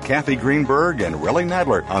Eastern, by Kathy Greenberg and Relly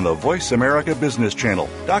Nadler on the Voice America Business Channel.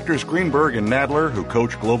 Doctors Greenberg and Nadler, who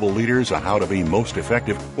coach global leaders on how to be most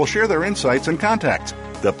effective, will share their insights and contacts.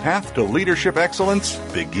 The path to leadership excellence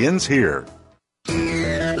begins here.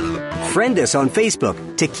 Friend us on Facebook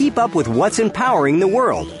to keep up with what's empowering the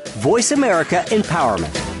world. Voice America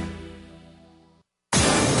Empowerment.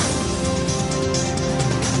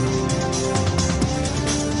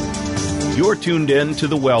 You're tuned in to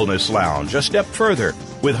the Wellness Lounge, a step further,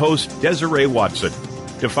 with host Desiree Watson.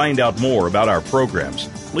 To find out more about our programs,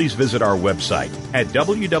 please visit our website at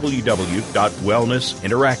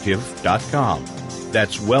www.wellnessinteractive.com.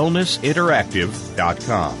 That's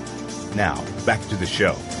wellnessinteractive.com. Now, back to the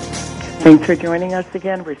show. Thanks for joining us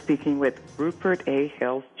again. We're speaking with Rupert A.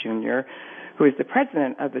 Hayles, Jr., who is the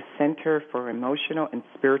president of the Center for Emotional and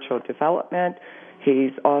Spiritual Development.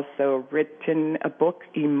 He's also written a book,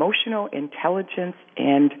 Emotional Intelligence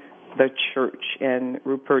and the Church. And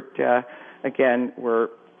Rupert, again, we're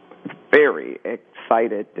very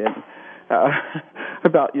excited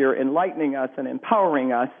about your enlightening us and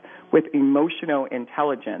empowering us with emotional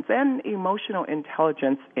intelligence and emotional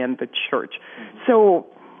intelligence in the church. So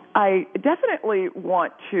I definitely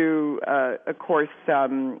want to, of course,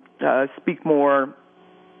 speak more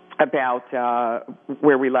about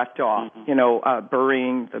where we left off,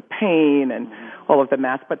 burying the pain and all of the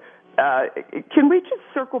mass. But can we just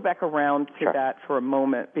circle back around to that for a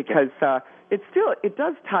moment? Because it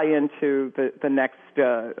does tie into the next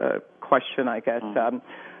question, I guess.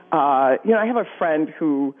 I have a friend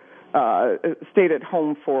who stayed at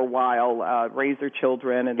home for a while, raised her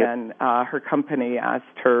children, and then her company asked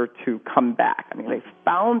her to come back. I mean, they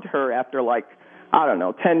found her after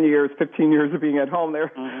 10 years, 15 years of being at home.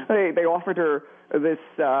 They offered her this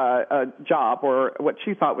job, or what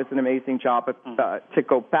she thought was an amazing job, to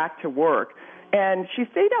go back to work. And she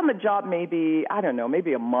stayed on the job maybe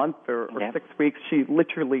a month or 6 weeks. She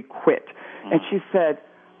literally quit. And she said,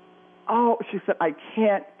 I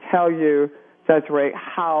can't tell you, Desiree,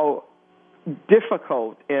 how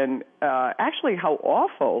difficult and actually how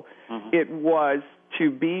awful it was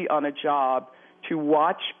to be on a job, to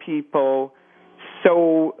watch people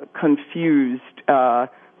so confused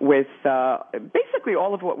with basically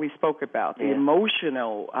all of what we spoke about, the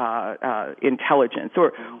emotional intelligence,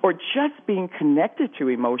 or just being connected to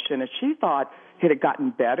emotion. And she thought it had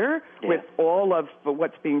gotten better with all of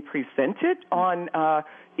what's being presented on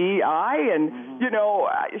EI, and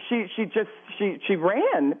she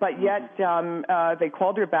ran, but yet they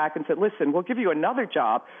called her back and said, "Listen, we'll give you another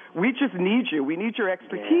job. We just need you. We need your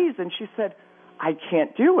expertise." And she said, "I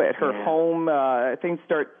can't do it." Her home, things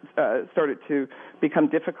started to become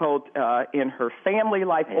difficult in her family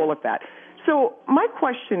life, all of that. So my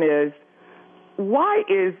question is, why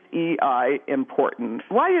is EI important?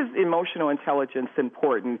 Why is emotional intelligence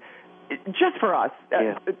important? Just for us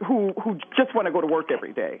who just want to go to work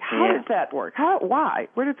every day. How does that work? Why?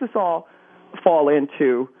 Where does this all fall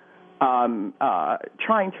into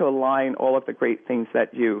trying to align all of the great things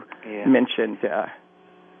that you mentioned?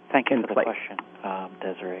 Thank you for the question,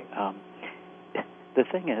 Desiree. The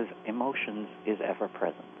thing is, emotions is ever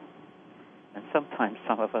present. And sometimes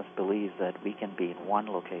some of us believe that we can be in one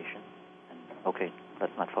location, and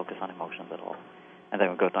let's not focus on emotions at all. And then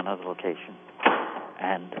we'll go to another location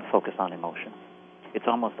and focus on emotions. It's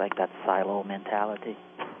almost like that silo mentality.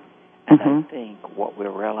 And I think what we're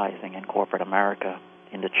realizing in corporate America,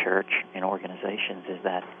 in the church, in organizations, is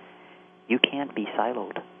that you can't be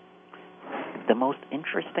siloed. The most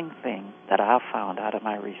interesting thing that I've found out of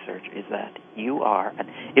my research is that you are, and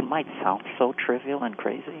it might sound so trivial and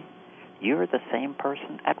crazy, you're the same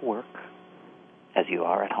person at work as you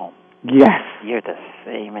are at home. Yes. You're the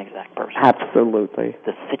same exact person. Absolutely.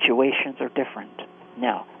 The situations are different.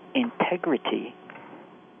 Now, integrity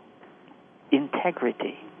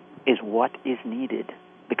is what is needed,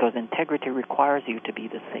 because integrity requires you to be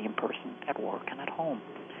the same person at work and at home.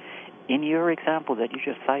 In your example that you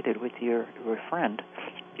just cited with your friend,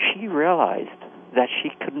 she realized that she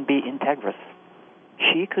couldn't be integrous.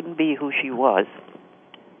 She couldn't be who she was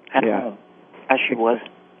at home as she was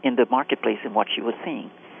in the marketplace and what she was seeing,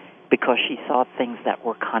 because she saw things that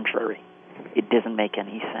were contrary. It doesn't make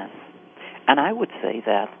any sense. And I would say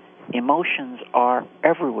that emotions are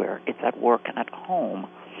everywhere. It's at work and at home.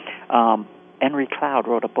 Henry Cloud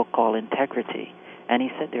wrote a book called Integrity, and he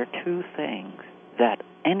said there are two things that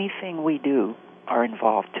anything we do are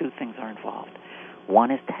involved. Two things are involved.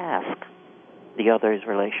 One is task. The other is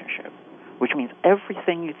relationship, which means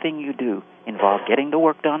everything you do involves getting the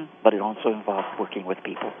work done, but it also involves working with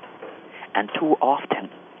people. And too often,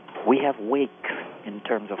 we have wakes in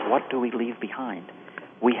terms of what do we leave behind.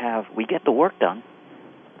 We get the work done,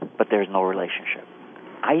 but there's no relationship.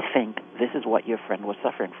 I think this is what your friend was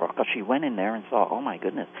suffering from, because she went in there and saw, oh my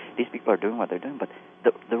goodness, these people are doing what they're doing, but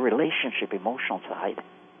the relationship, emotional side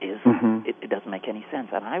is, it doesn't make any sense.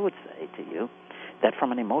 And I would say to you that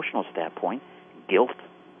from an emotional standpoint, guilt,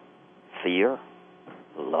 fear,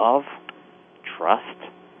 love, trust,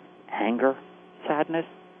 anger, sadness,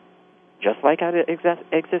 just like it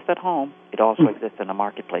exists at home, it also exists in the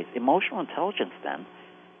marketplace. Emotional intelligence, then,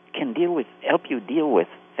 can help you deal with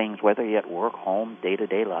things, whether you're at work, home,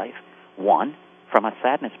 day-to-day life. One, from a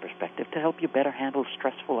sadness perspective, to help you better handle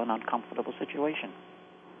stressful and uncomfortable situations.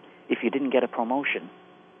 If you didn't get a promotion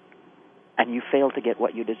and you fail to get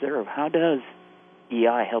what you deserve, how does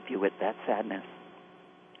EI help you with that sadness?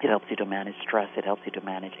 It helps you to manage stress. It helps you to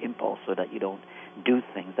manage impulse so that you don't do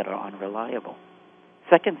things that are unreliable.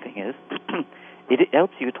 Second thing is, it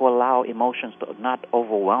helps you to allow emotions to not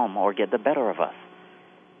overwhelm or get the better of us.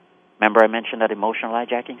 Remember I mentioned that emotional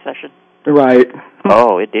hijacking session? Right.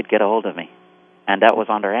 Oh, it did get a hold of me. And that was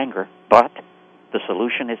under anger. But the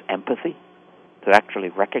solution is empathy, to actually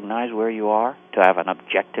recognize where you are, to have an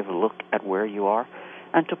objective look at where you are,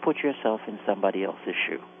 and to put yourself in somebody else's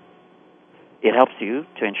shoe. It helps you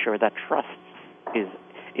to ensure that trust is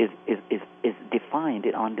defined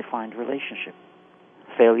in undefined relationship.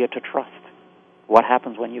 Failure to trust. What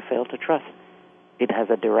happens when you fail to trust? It has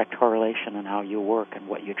a direct correlation in how you work and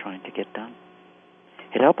what you're trying to get done.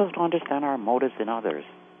 It helps us to understand our motives in others.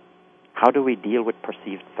 How do we deal with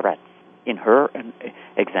perceived threats? In her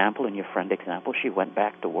example, in your friend example, she went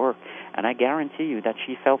back to work, and I guarantee you that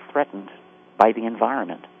she felt threatened by the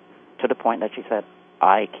environment to the point that she said,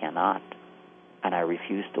 I cannot, and I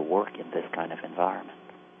refuse to work in this kind of environment.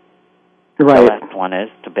 Right. The last one is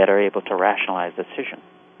to better able to rationalize decision.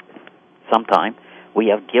 Sometimes we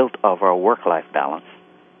have guilt of our work-life balance,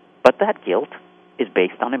 but that guilt is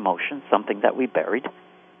based on emotion, something that we buried,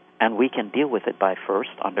 and we can deal with it by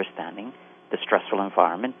first understanding the stressful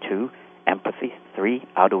environment, 2, empathy, 3,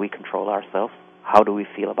 how do we control ourselves, how do we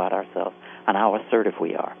feel about ourselves, and how assertive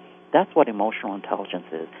we are. That's what emotional intelligence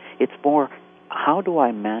is. It's more, how do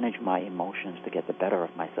I manage my emotions to get the better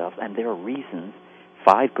of myself? And there are reasons,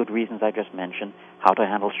 5 good reasons I just mentioned, how to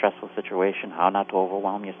handle stressful situation, how not to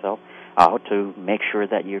overwhelm yourself, how to make sure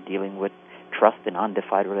that you're dealing with trust in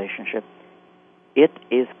undefined relationship. It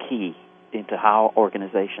is key into how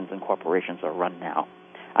organizations and corporations are run now.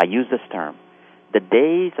 I use this term. The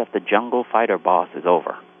days of the jungle fighter boss is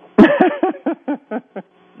over.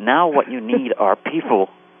 Now what you need are people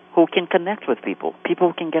who can connect with people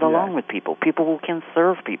who can get along with people who can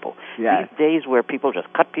serve people. Yes. These days where people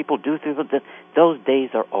just cut people, do things, those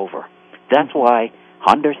days are over. That's why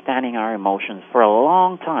understanding our emotions, for a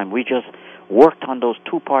long time, we just worked on those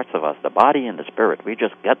 2 parts of us, the body and the spirit. We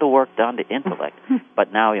just got the work done, the intellect.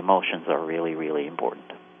 But now emotions are really, really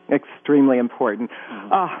important. Extremely important.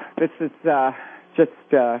 This is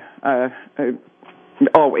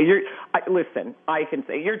listen, I can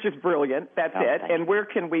say you're just brilliant. That's it. And where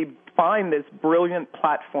can we find this brilliant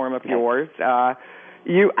platform of yours?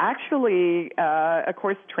 You actually, of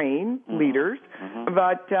course, train leaders,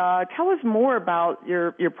 but tell us more about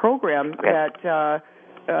your program that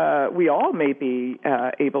we all may be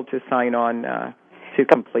able to sign on to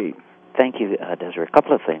complete. Thank you, Desiree. A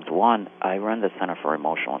couple of things. One, I run the Center for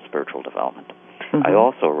Emotional and Spiritual Development. I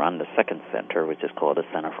also run the second center, which is called the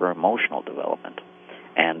Center for Emotional Development.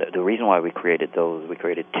 And the reason why we created those, we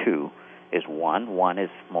created 2, is one is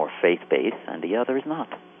more faith-based, and the other is not.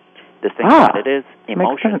 The thing about it is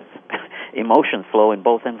emotions flow in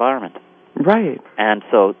both environments. Right. And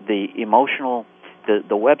so the emotional, the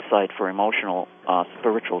website for emotional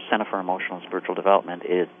spiritual, Center for Emotional and Spiritual Development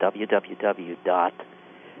is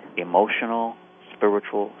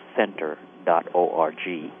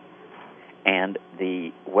www.emotionalspiritualcenter.org. And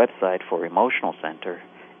the website for Emotional Center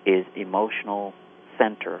is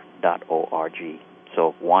emotionalcenter.org.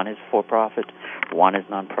 So one is for-profit, one is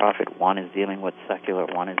non-profit, one is dealing with secular,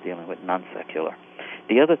 one is dealing with non-secular.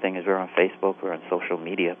 The other thing is we're on Facebook, we're on social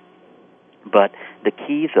media. But the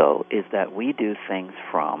key, though, is that we do things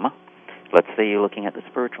from, let's say you're looking at the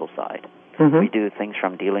spiritual side. We do things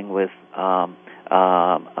from dealing with what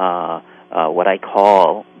I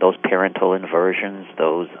call those parental inversions,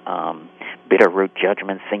 those bitter root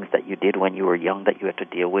judgments, things that you did when you were young that you had to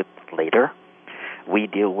deal with later. We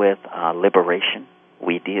deal with liberation.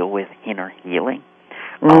 We deal with inner healing.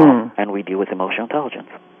 And we deal with emotional intelligence.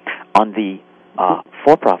 On the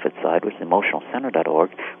for-profit side, which is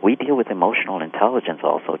emotionalcenter.org, we deal with emotional intelligence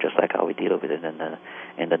also, just like how we deal with it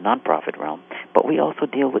in the non-profit realm. But we also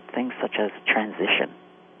deal with things such as transition.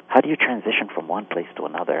 How do you transition from one place to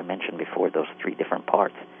another? I mentioned before those 3 different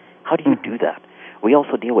parts. How do you do that? We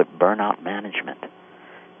also deal with burnout management.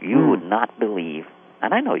 You would not believe,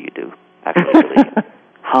 and I know you do, actually believe,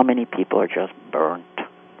 how many people are just burnt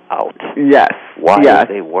out. Yes. Why are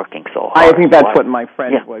they working so hard? I think that's what my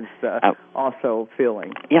friend was also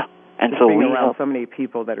feeling. Yeah. And just so being around so many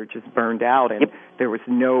people that are just burned out, and there was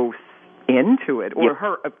no end to it.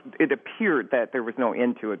 Or it appeared that there was no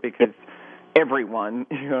end to it because everyone,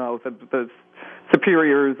 the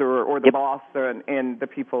superiors or the boss and the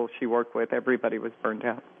people she worked with, everybody was burnt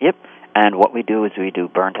out. Yep. And what we do is we do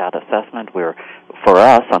burnt out assessment. For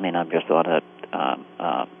us, I mean, I'm just going to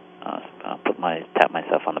tap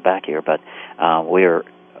myself on the back here, but we're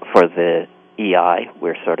for the EI,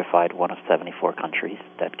 we're certified one of 74 countries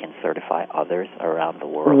that can certify others around the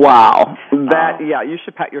world. Wow. You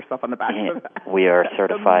should pat yourself on the back for that. We are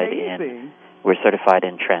certified amazing. We're certified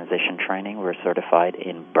in transition training. We're certified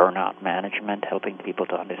in burnout management, helping people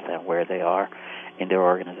to understand where they are in their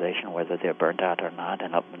organization, whether they're burnt out or not,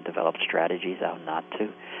 and help them develop strategies how not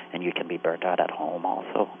to. And you can be burnt out at home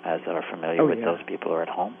also, as are familiar with those people who are at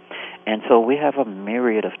home. And so we have a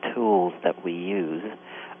myriad of tools that we use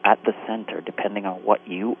at the center, depending on what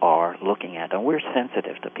you are looking at. And we're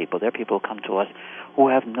sensitive to people. There are people who come to us who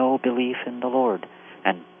have no belief in the Lord.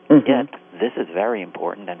 And yet, this is very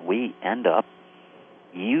important, and we end up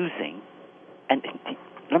using, and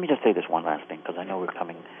let me just say this one last thing, because I know we're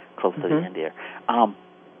coming close to the end here.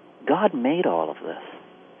 God made all of this.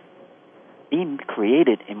 He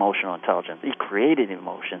created emotional intelligence. He created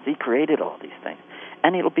emotions. He created all these things.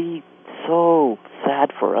 And it'll be so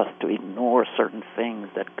sad for us to ignore certain things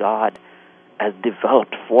that God has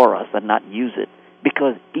developed for us and not use it,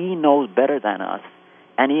 because He knows better than us,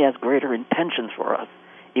 and He has greater intentions for us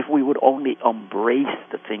if we would only embrace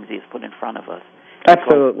the things He has put in front of us.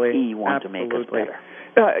 Absolutely. He wants to make us better.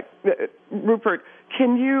 Rupert,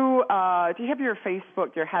 can you, do you have your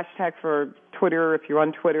Facebook, your hashtag for Twitter, if you're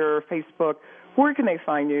on Twitter or Facebook? Where can they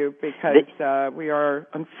find you? Because we are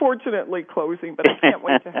unfortunately closing, but I can't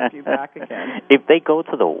wait to have you back again. If they go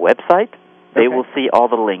to the website, they will see all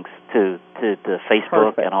the links to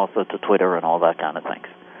Facebook and also to Twitter and all that kind of things.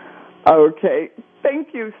 Okay.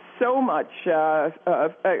 Thank you so much,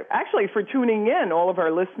 actually, for tuning in, all of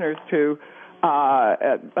our listeners, to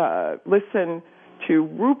listen to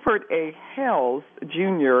Rupert A. Hayles,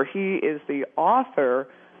 Jr. He is the author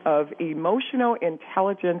of Emotional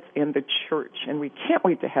Intelligence in the Church, and we can't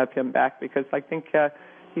wait to have him back, because I think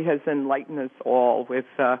he has enlightened us all with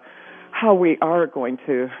how we are going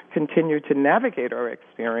to continue to navigate our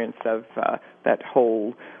experience of that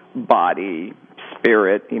whole body,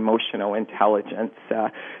 spirit, emotional intelligence.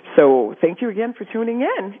 So thank you again for tuning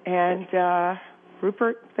in, and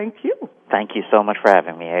Rupert, thank you. Thank you so much for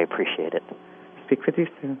having me. I appreciate it. Speak with you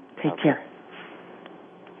soon. Take care.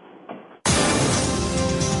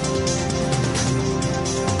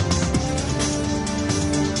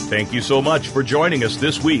 Thank you so much for joining us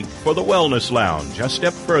this week for the Wellness Lounge. A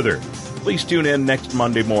step further. Please tune in next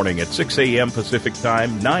Monday morning at 6 a.m. Pacific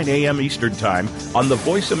Time, 9 a.m. Eastern Time on the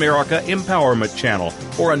Voice America Empowerment Channel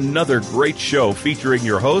for another great show featuring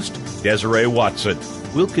your host, Desiree Watson.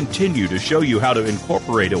 We'll continue to show you how to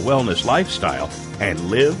incorporate a wellness lifestyle and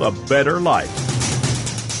live a better life.